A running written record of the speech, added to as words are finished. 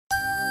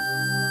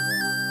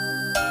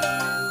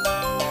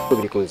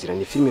Birikunzira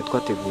ni filime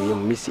twateguye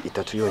mu minsi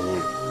 3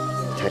 yonyine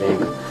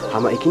itarenga.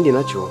 Hama ikindi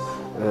nacyo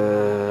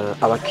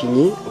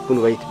abakinyi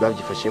ukuntu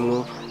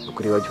babyifashemo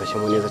ukuri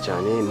babyifashemo neza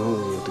cyane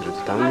n'ubu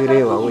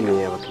tutangire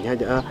babonye abakinyi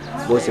hajya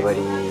bose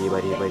bari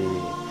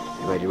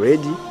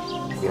ready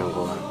kugira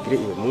ngo bagire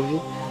iyo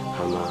movie.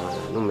 Hama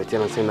no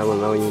metera nse nabo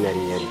nyine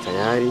ari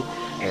tayari.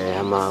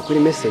 Hama kuri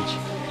message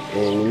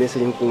ni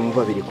message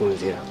nkumva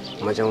Birikunzira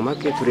amajambo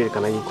make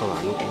turerekana yuko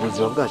abantu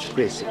ubuzima bwacu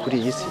twese kuri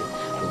iyi si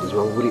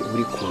ubuzima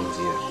buri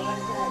kunzira.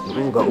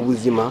 Nukuvuga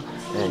ubuzima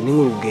ni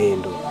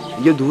nk'urugendo,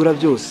 iyo duhura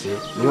byose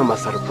ni nk'ama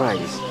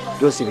surprise,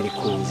 byose biri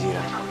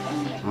kunzira.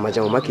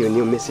 Amajambo make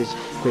niyo message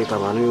kwereka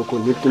abantu yuko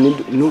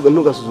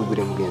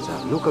ntugasuzugure mugenza,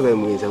 ntukagaye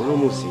mugenza uno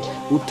munsi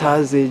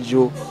utaze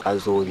ejo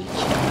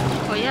azobiki.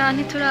 Oya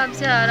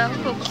ntiturabyara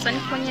ahubwo gusa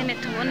niko nyene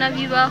tubona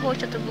bibaho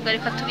cyo tuvuga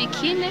reka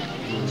tubikine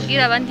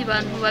kugira abandi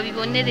bantu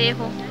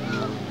babibonereho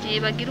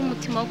bagira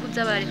umutima wo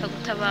kuzabareka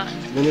gutabara.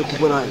 None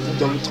kubona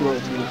ujya mutima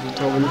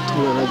tutabona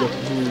najya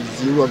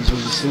kuziwa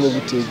byuzisimo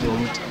gutegera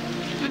umutima.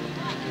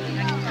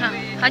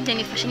 Hajya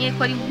nifashe nyine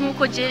ko ari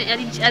nkuko je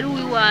ari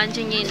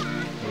uwiwanje nyene.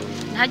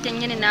 Hajya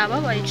nyene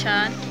nababaye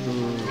cyane.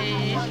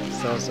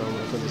 Sawa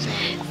murakoze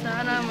cyane.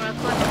 Sawa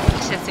murakoze.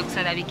 Shatse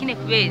gusana bikine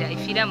kubera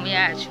ifiramu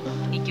yacu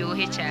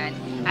iryohe cyane.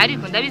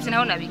 Ariko ndabizi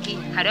naho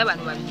nabikine hari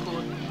abantu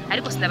babikora.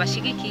 Ariko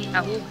sinabashigiki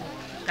ahubwo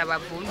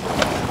tabavuna.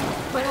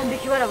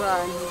 Barambiki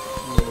barabantu.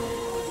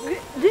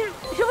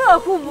 Shobora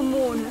kumva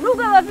umuntu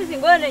nubwo abafise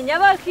ingorane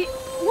nyabaki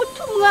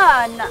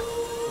gutumwana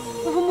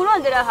ubu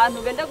murondera ahantu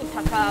ugenda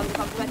gutakamba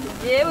ukavuga ati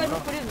jewe no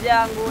kuri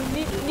byango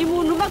ni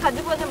muntu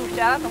makazi kose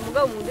mushaka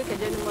mugabo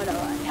mundukeje n'umwana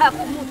wawe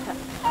hakumuta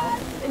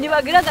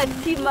nibagira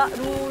agatima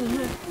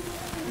runtu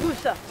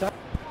gusa.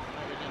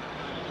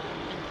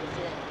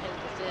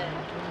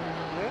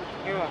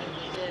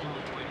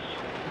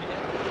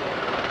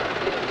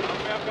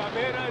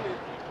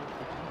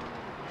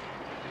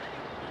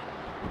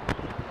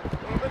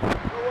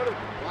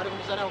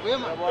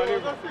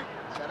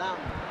 Salam.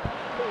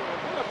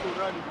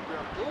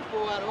 Tupo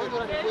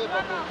wanaona ni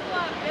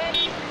pamoja.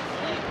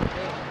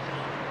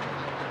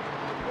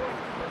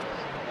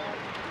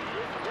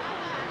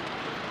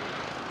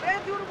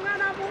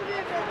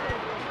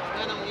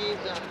 Mwana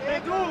mwiza.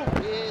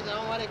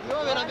 Salamu alaykum.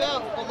 Wewe na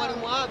gani kwa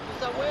mwalimu wako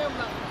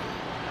Sawema?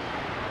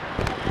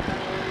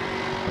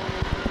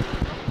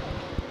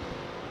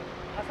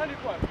 Asali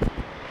kwa.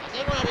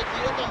 Asali kwa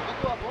retire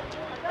tumpiku hapo.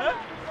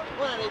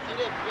 Kuna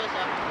retire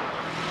pesa.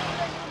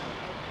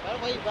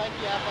 Kwa hii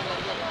banki hapa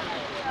ngalia.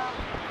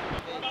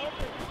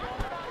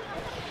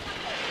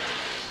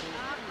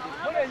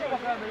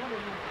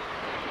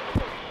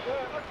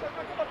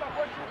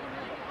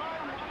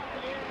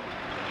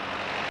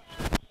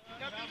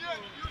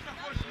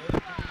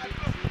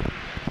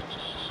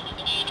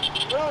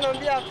 Wewe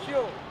unaambia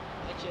action.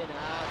 Action.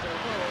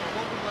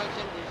 Mungu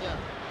action deja.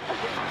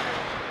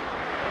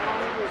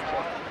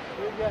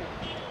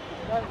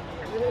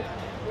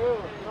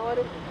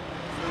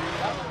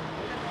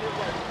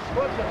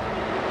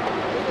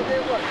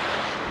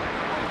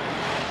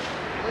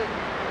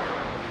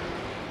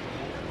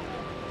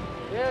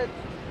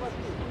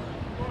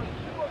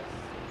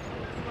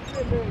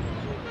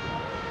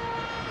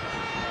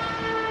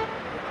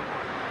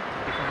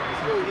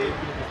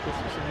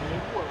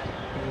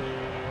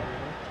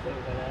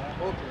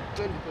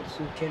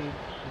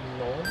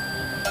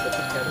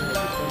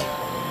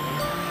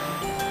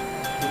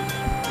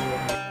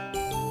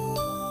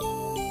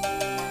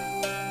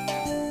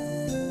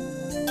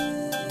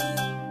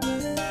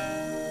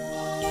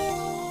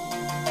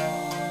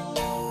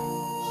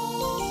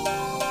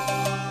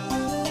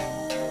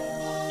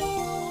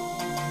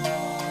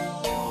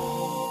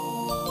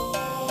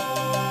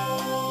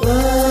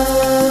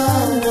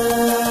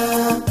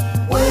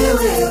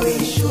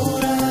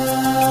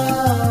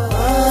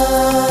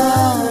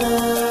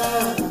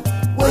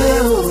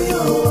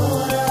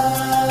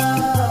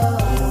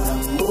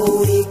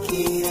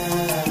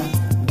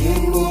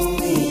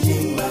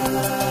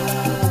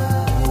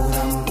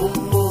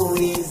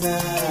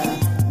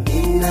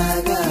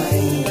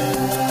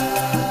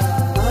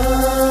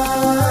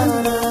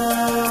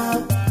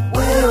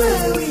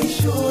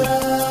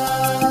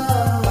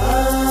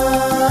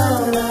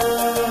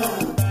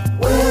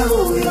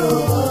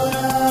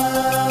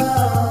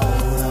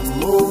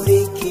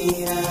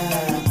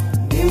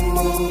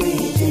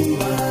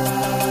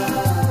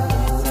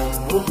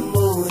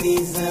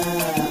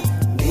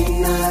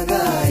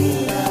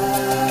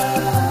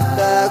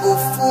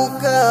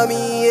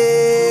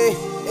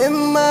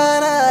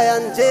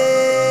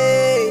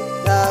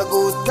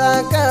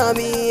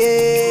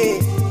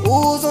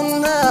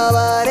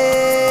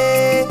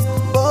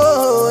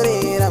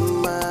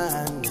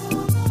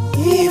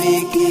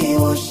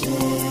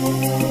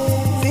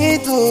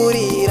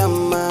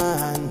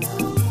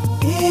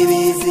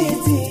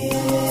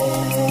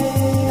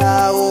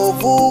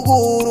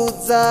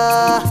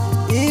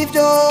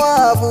 Ibyo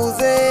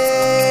wavuze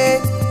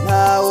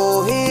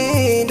ntawo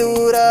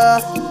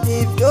hindura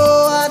ibyo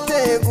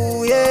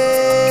wateguye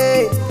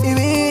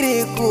ibiri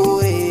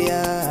kure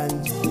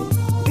yanjye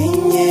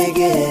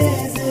binyegere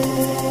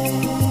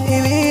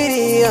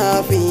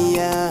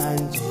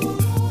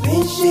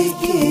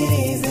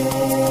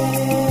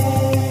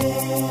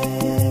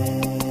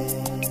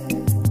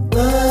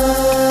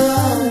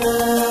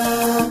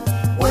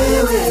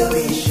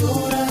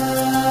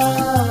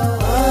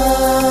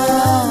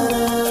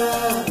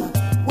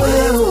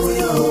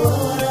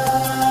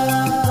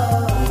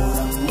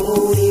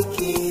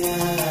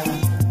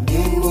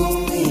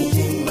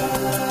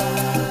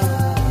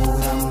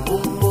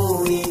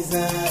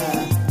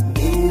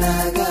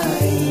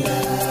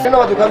no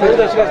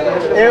watukamera.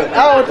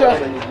 Hao wote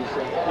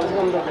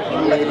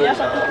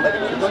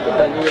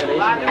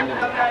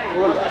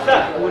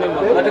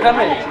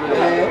watukamera.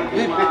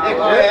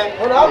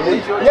 Ona hapo.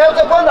 Yeye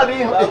utapanda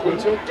bintu.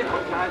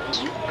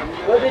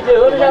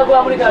 Wewe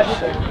unataka muri kashi.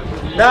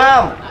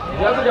 Naam.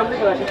 Unakuja muri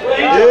kashi.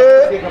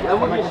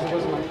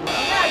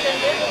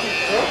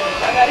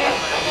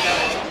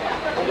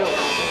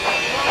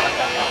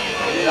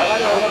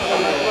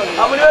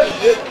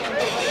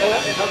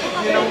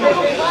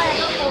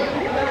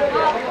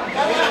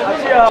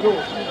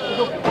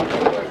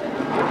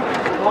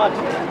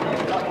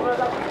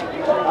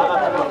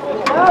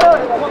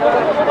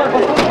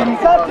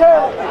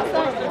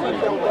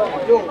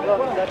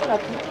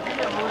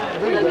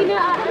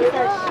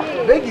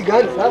 Begi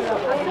gani sasa?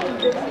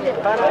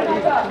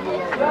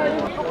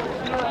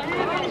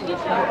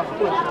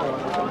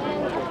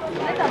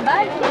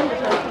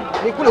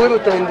 Ni kule wewe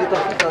utaenda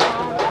tafuta.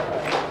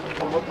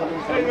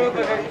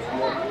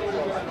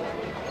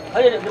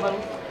 Haya jamani.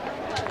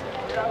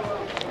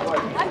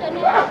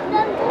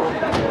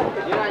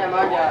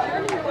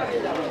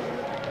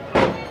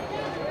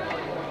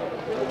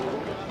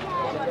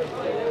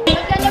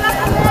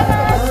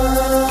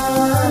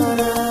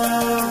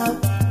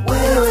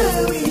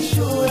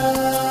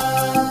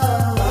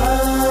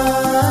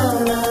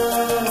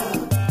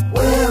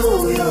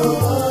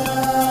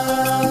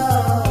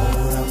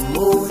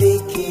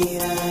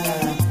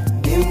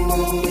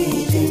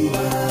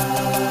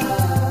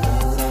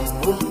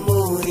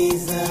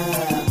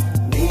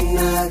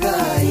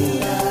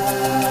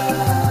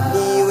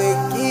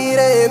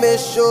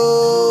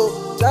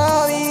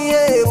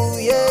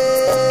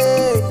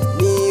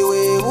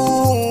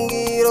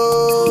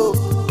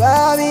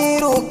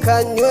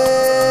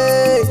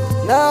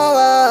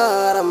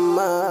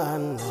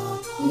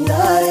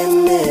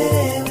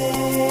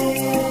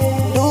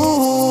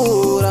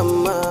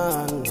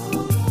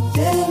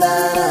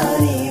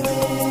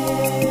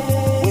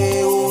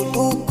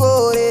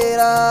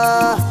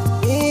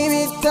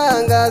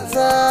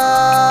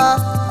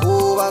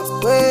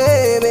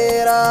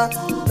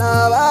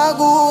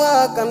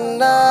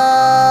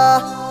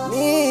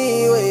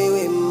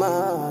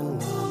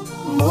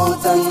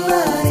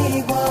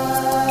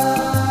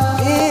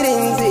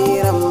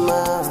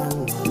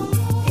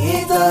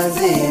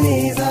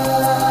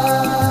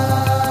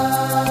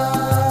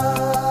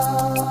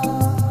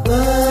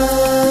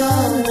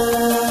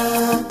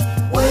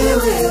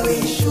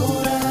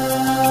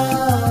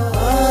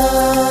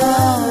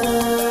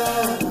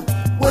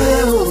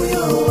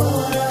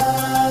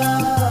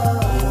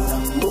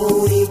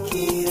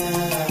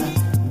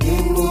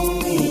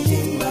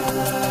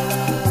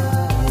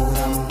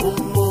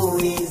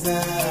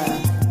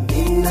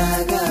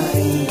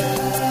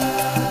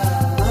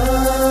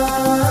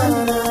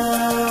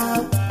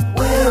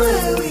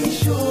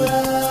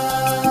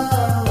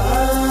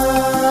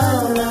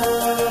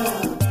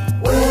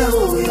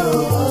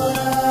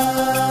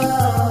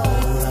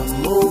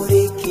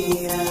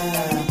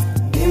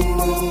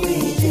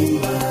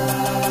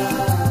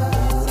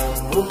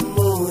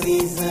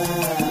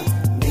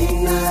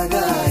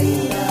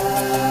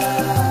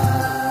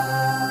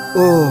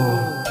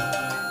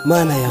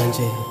 Mana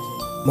yanje,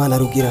 mana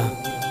rugira.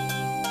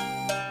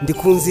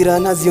 Ndikunzira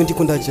ntaziyo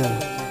ndiko ndaja.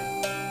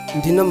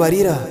 Ndi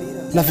namarira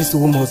nafise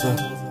ubumuza.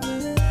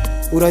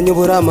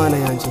 Uranyobora mana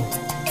yanje.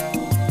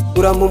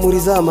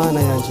 Urampumuriza mana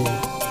yanje.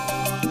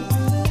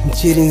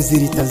 Ncira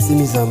inzira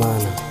itazimiza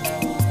mana.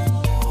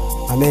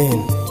 Amen.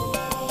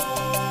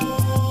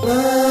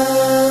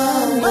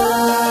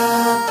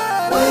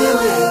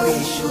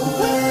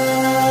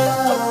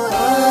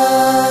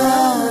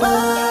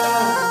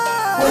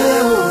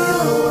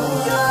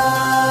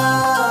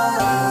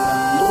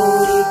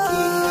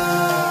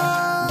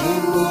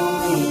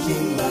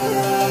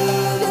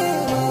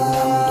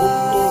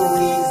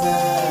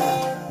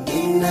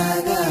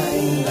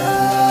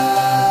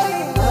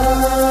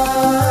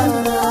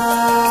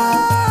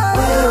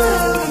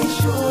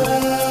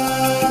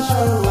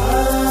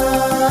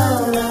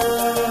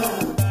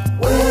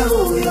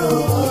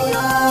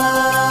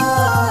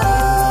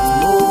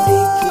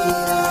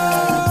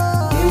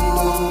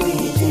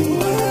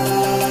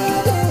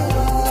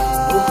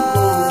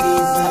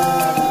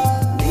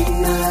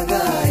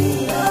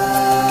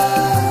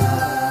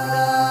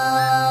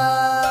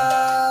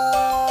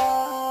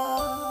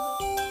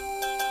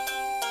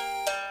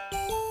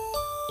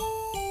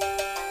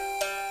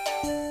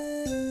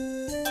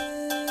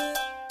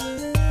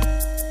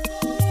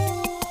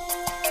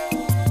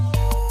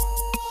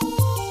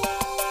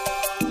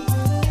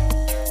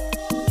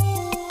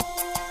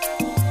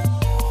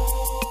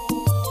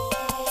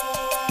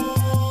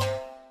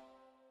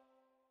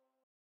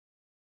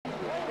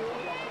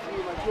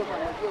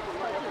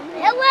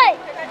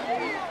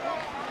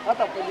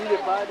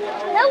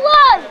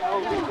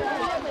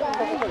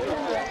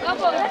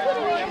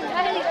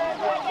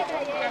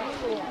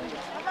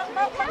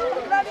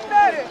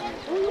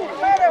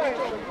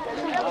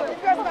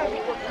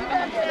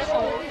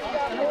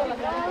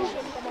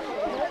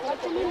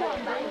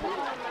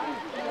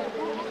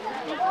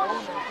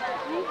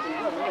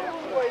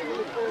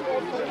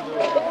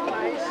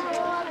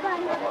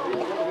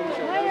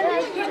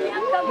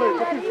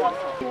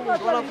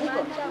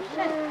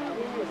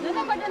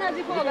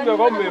 Ndio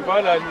kama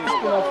mbana ni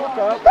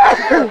tunafuka hapa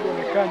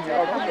kuonekana.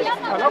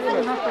 Alafu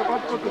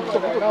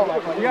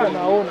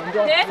naona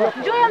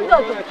Njoo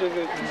mtoto.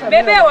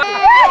 Bebewa.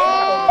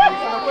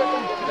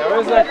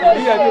 naweza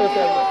kulia tu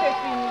sana.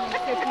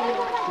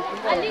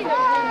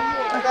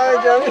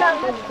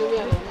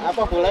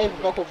 Hapa kwa live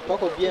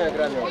pako bien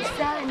grand.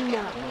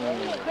 Sana.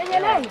 Kwenye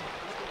live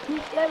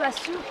ni ewa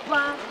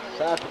super.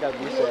 Safi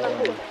kabisa.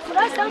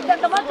 Sasa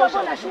mtakamata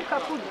hapo na shuka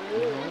kule.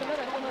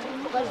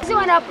 Sisi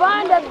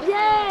wanapanda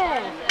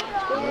bien.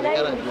 Kwenye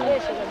live ni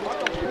fresh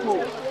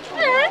kabisa.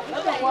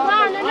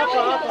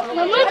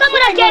 Mama kama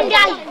unakenda.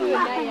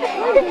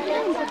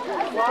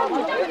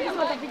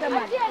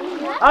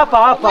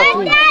 Hapa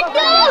tu.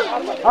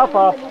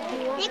 Hapa.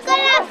 Niko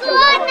na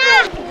kuona.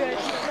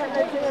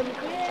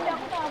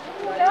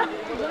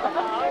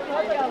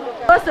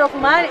 Boss of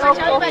money.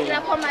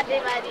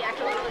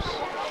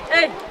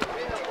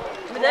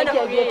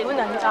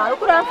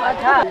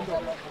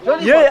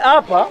 Yeye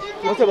hapa,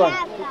 mse bana.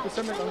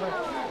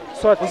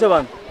 Swati mse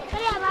bana.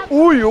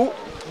 Huyu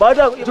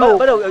baada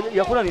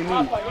ya kula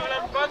nini?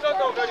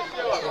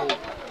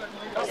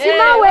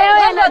 Sima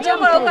wewe na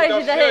jambo la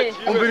ukalisha he.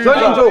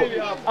 Njoo.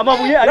 Ama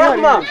mwenye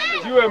alihama.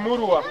 Jiwe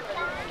murwa.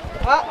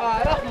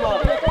 Rahma.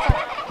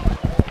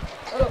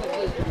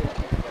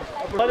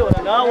 Wale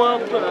wananawa,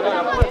 mtu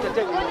ananawa kwa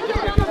tete.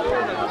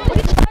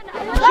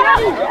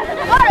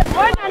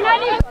 Bwana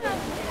nani?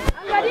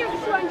 Angalia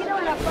kisi wengine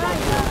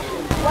wanafanya.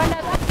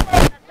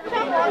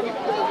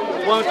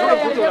 Wanatoa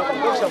mtoto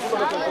wanakondosha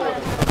mtoto.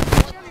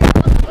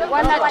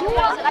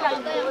 Wanatua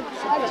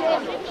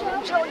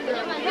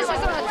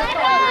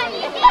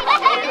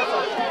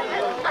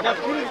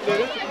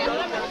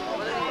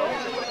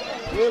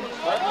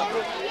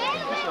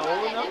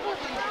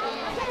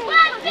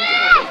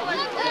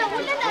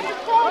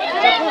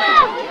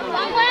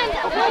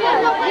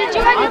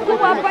Nijiwe ni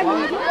kubwa hapa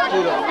nyingi.